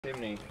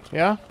chimney.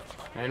 Yeah.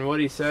 And what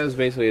he says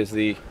basically is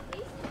the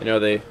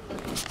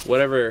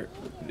whatever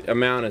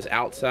amount is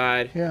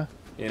outside. Yeah.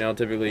 You know,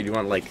 typically you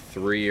want like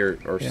 3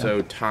 or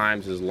so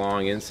times as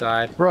long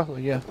inside.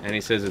 Roughly, yeah. And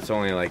he says it's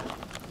only like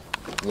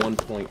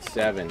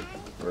 1.7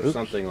 or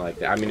something like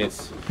that. I mean,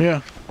 it's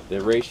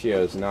the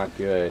ratio is not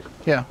good.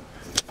 Yeah.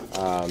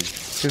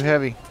 Too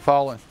heavy,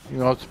 falling. You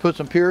know, let's put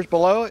some piers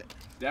below it.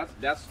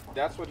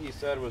 That's what he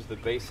said was the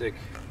basic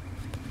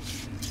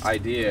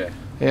idea.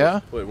 Yeah.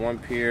 Put one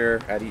pier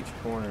at each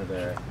corner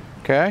there.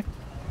 Okay.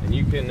 And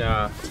you can,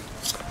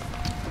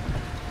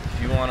 if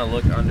you want to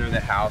look under the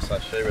house, I'll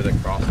show you where the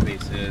crawl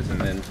space is, and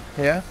then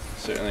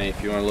certainly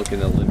if you want to look in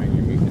the living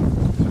room, you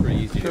can. It's pretty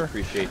easy to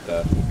appreciate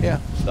the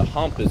the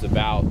hump is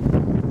about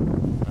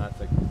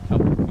it's a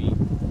couple feet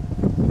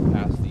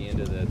past the end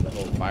of the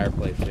whole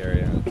fireplace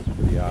area. It's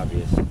pretty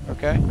obvious.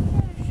 Okay.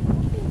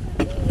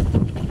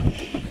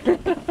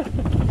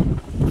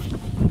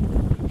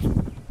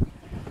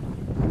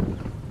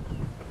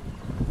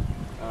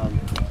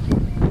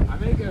 I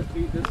may go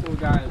feed this little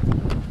guy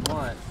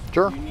lunch.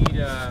 Sure. Do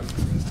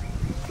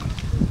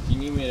you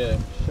need me to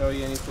show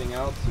you anything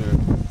else, or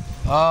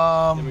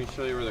let me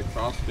show you where the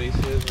crawl space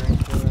is or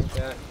anything like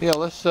that? Yeah,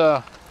 let's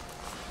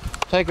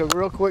take a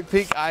real quick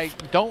peek. I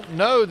don't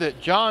know that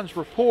John's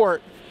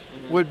report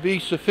would be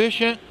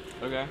sufficient.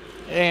 Okay.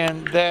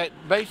 And that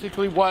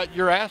basically what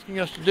you're asking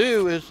us to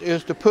do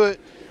is to put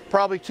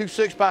probably 2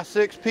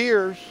 6x6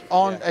 piers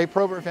on a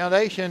appropriate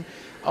foundation.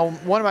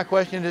 One of my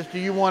questions is, do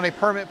you want a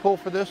permit pull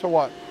for this or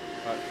what?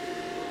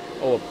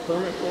 Oh, a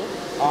permit pull?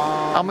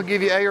 I'm gonna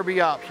give you A or B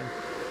option.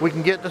 We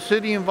can get the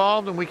city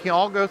involved and we can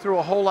all go through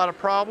a whole lot of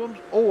problems,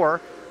 or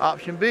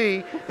option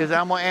B is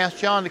I'm gonna ask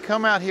John to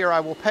come out here.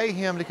 I will pay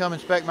him to come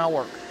inspect my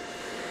work.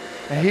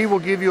 And he will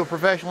give you a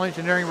professional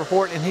engineering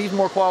report, and he's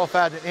more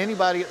qualified than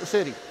anybody at the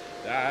city.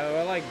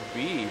 I like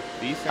B.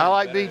 I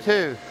like B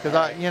too,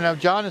 because you know,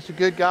 John is a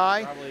good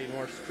guy. Probably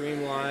more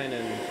streamlined,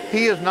 and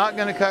he is not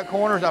going to cut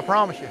corners, I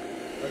promise you.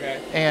 Okay.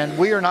 And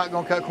we are not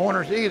going to cut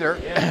corners either.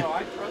 Yeah, no,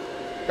 I trust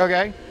you.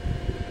 Okay.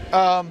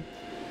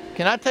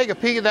 Can I take a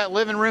peek at that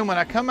living room? When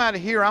I come out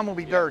of here, I'm going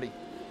to be dirty.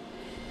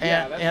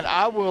 And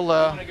I will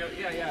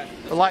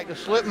like to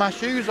slip my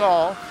shoes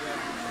off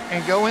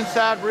and go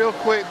inside real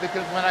quick,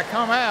 because when I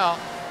come out,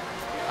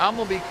 I'm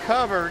going to be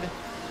covered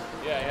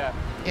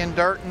in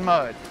dirt and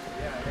mud.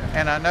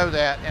 And I know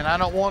that, and I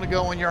don't want to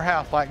go in your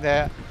house like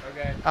that.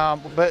 Okay.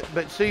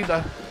 But see,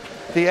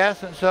 the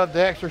essence of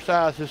the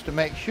exercise is to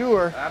make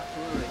sure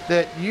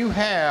that you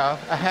have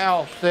a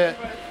house that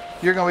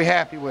you're going to be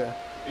happy with.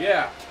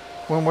 Yeah.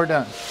 When we're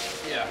done.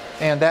 Yeah.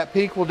 And that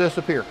peak will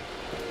disappear.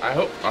 I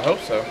hope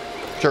so.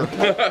 Sure.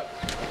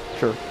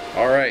 Sure.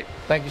 All right.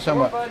 Thank you so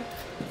much. Bud.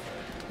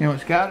 You know,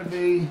 it's got to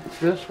be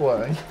this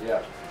way.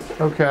 Yeah.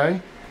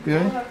 Okay.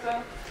 Good.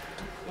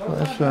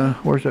 Let's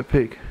where's that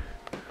peak?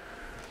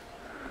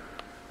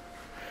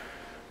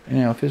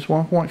 Now, if it's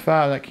 1.5,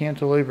 that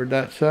cantilevered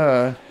that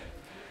side,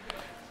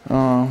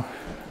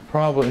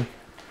 probably,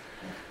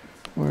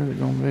 where's it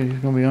going to be?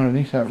 It's going to be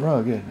underneath that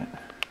rug, isn't it?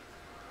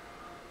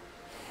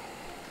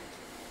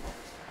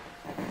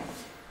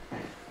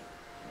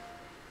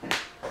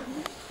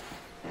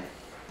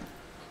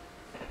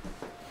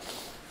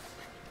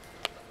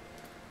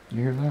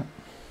 You hear that?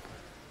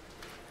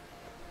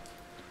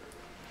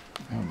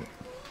 Found it.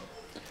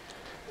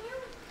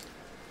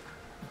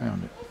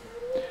 Found it.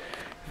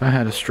 If I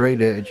had a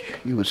straight edge,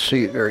 you would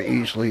see it very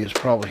easily. It's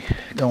probably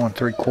going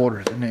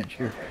 3/4 of an inch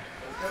here.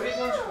 I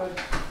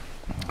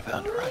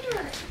found it right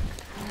here.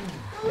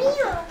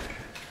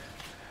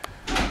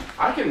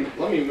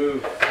 Let me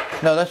move.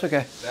 No, that's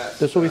okay.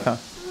 This will be fine.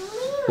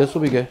 This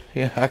will be good.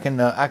 Yeah, I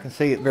can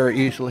see it very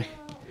easily.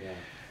 Yeah.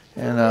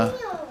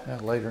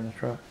 And later in the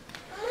truck.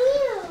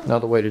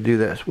 Another way to do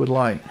that is with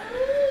light.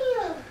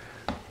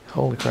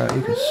 Holy crap,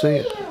 you can see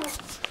it.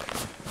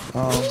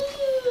 Oh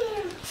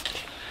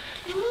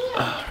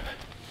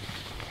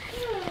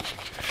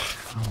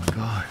my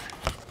God.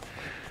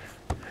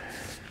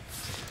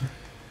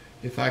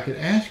 If I could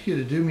ask you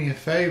to do me a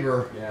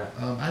favor,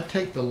 I'd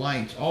take the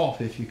lights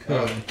off if you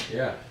could.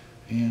 Yeah.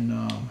 And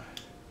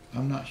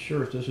I'm not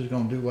sure if this is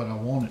going to do what I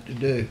want it to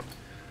do.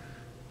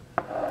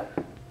 I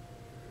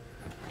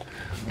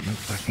don't know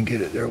if I can get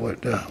it there.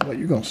 What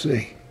you're going to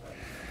see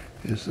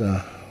is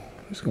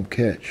it's going to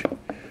catch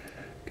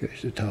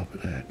the top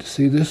of that. To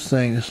see this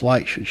thing, this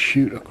light should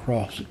shoot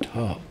across the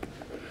top,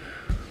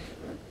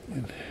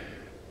 and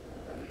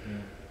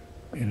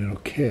it'll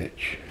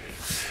catch.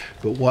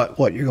 But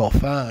what you're going to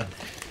find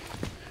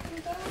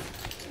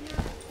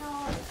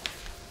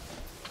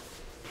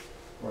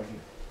right here.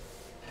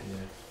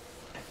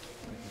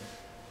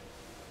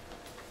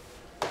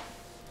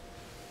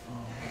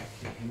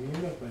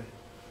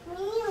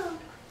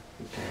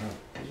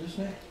 Is this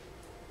it?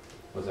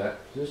 What's that?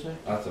 Is this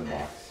it? That's a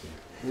box.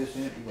 This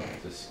it?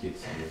 It's a skid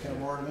steer. Can I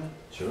borrow them in?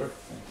 Sure.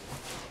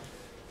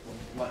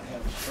 Might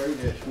have a straight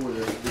edge for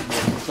this,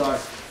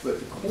 but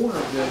the corner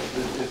of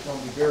this is going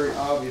to be very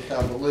obvious,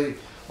 I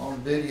believe, on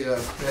video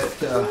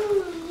that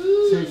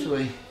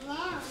essentially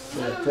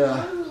that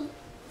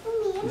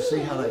You see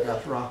how that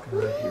guy's rocking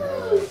right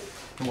here.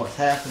 And what's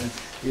happening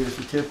is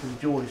the tip of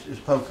the joist is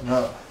poking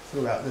up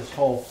throughout this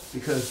hole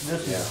because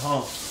this is a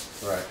hump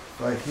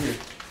right here.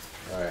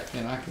 Right.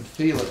 And I can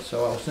feel it,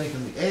 so I was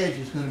thinking the edge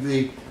is going to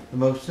be the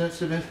most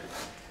sensitive.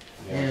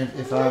 Yeah. And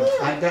if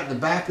I got the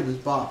back of this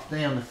box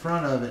down, the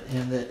front of it,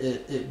 and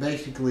it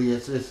basically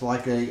it's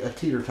like a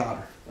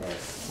teeter-totter,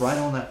 right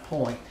on that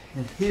point.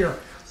 And here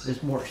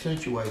is more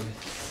accentuated.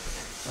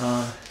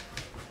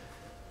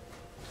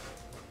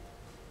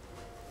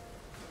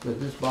 But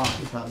this box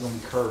is not going to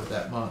be curved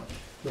that much.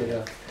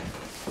 But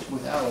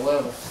without a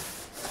level,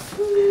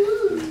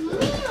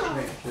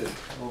 makes it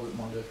a little bit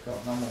more difficult.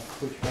 And I'm going to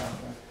push it down.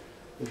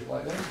 Push it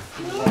like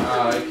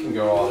that. It can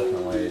go all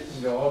different ways. It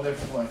can go all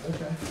different ways.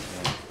 Okay.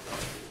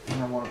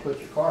 And I want to put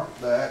your carpet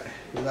back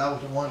because I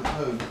was the one that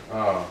moved.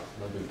 Oh,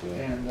 no big deal.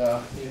 And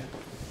yeah.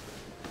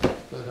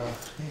 But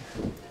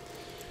yeah.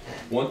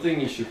 One thing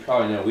you should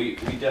probably know, we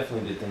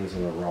definitely did things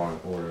in the wrong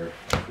order.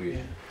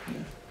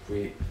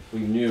 We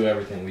knew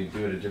everything, we'd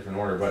do it a different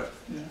order, but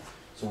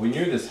so we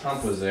knew this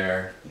hump was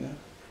there,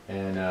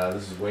 and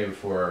this is way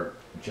before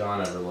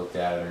John ever looked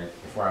at it, or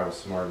before I was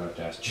smart enough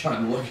to ask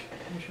John to look.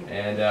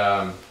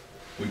 And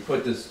we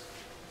put this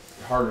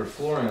hardwood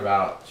flooring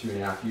about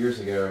 2.5 years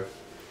ago,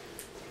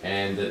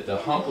 and the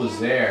hump was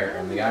there,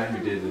 and the guy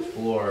who did the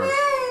floor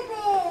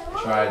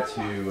tried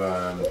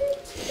to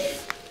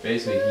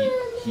basically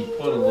he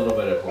put a little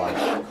bit of like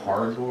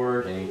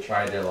cardboard, and he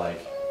tried to like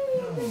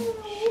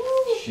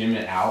shim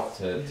it out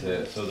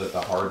to so that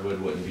the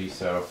hardwood wouldn't be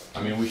so.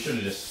 I mean, we should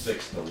have just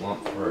fixed the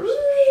lump first,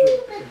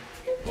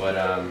 but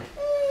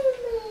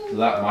so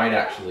that might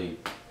actually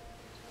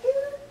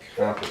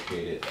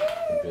complicate it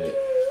a bit.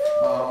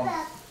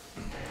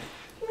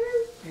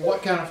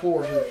 What kind of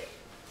floor is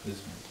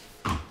this?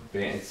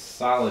 It's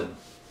solid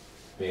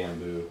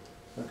bamboo.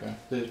 Okay.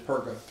 This is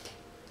pergo.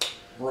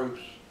 Bruce.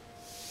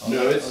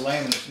 No, it's a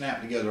laminate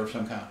snapped together of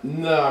some kind.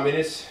 No, I mean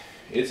it's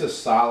a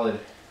solid.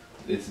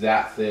 It's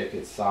that thick.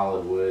 It's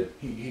solid wood.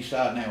 He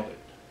side nailed it.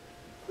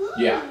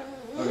 Yeah.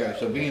 Okay,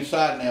 so being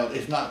side nailed,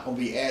 it's not going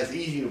to be as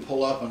easy to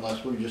pull up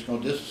unless we're just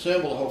going to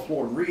disassemble the whole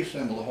floor and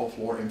reassemble the whole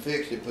floor and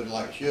fix it, put it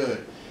like it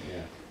should.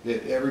 Yeah.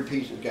 That every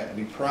piece has got to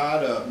be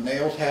pried up.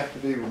 Nails have to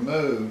be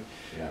removed.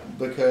 Yeah.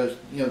 Because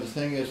the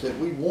thing is that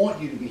we want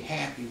you to be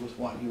happy with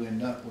what you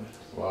end up with.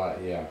 Well,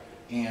 yeah.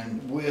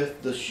 And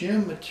with the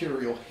shim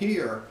material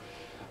here,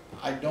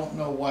 I don't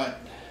know what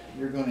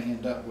you're going to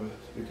end up with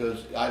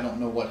because I don't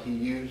know what he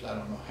used. I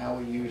don't know how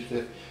he used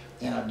it.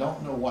 And I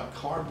don't know what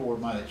cardboard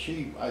might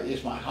achieve.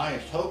 It's my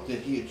highest hope that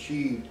he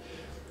achieved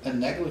a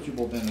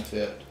negligible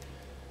benefit.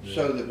 Yeah.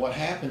 So that what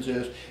happens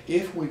is,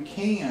 if we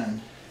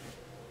can,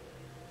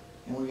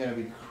 and we got to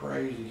be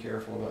crazy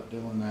careful about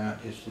doing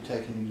that, is to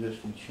take an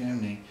existing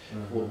chimney,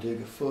 we'll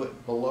dig a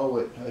foot below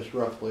it as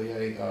roughly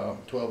a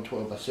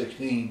 12 by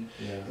 16,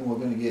 and we're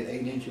going to get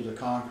 8 inches of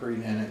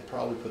concrete in it,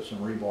 probably put some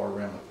rebar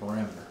around the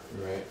perimeter.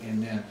 Right.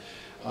 And then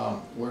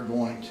we're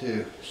going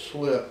to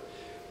slip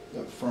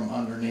from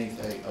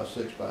underneath a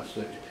 6 by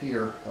 6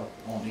 pier up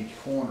on each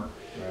corner,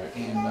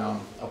 and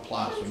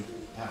apply some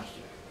house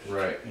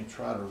and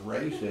try to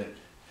raise it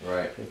to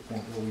the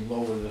point where we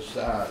lower this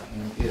side,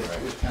 and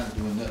it's kind of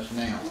doing this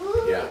now.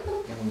 Yeah.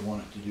 And we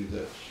want it to do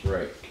this.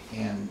 Right.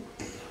 And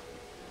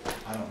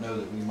I don't know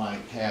that we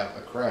might have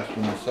a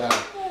Craftsman inside,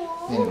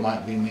 and it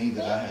might be me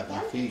that I have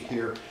my feet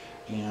here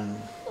and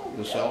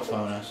the cell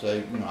phone. I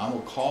say, I'm gonna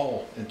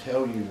call and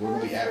tell you we're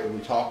gonna be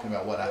actively talking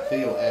about what I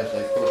feel as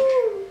they push.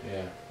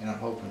 Yeah. And I'm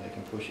hoping they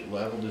can push it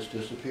level. This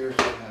disappears.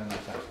 So have a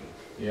nice house.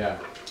 Yeah.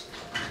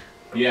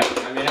 Yeah.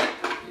 I mean,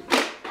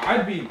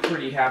 I'd be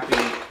pretty happy.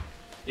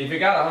 If it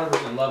got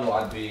 100% level,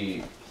 I'd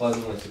be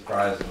pleasantly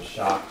surprised and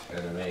shocked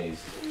and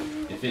amazed.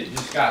 If it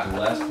just got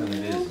less than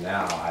it is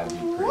now, I'd be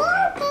pretty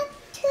happy.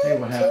 Hey,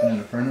 what happened in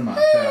a friend of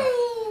mine's house,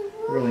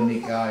 really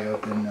neat guy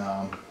up in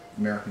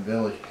American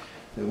Village,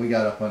 that we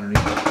got up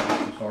underneath the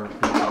house and started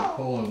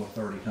pulling with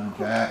 30-ton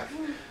jacks.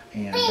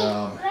 And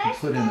he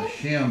put in a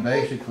shim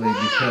basically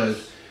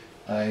because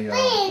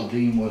a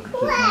beam wasn't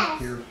sitting up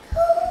here.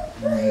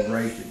 And when he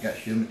raised it, got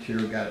shim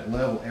material, got it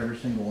level, every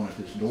single one of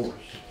his doors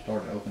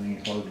started opening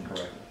and closing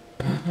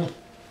correctly.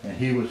 And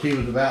he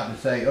was about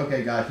to say,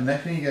 okay guys, the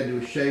next thing you got to do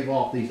is shave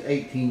off these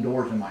 18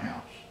 doors in my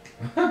house.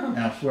 And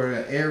I swear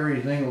that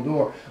every single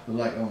door was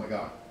like, oh my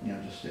God,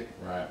 just stick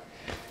it. Right.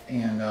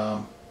 And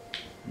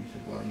he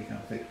said, well, you can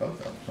fix both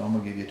of them, so I'm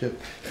going to give you a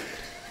tip.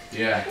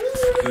 Yeah.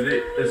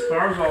 As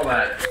far as all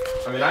that,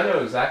 I mean, I know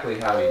exactly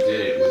how he did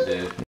it with the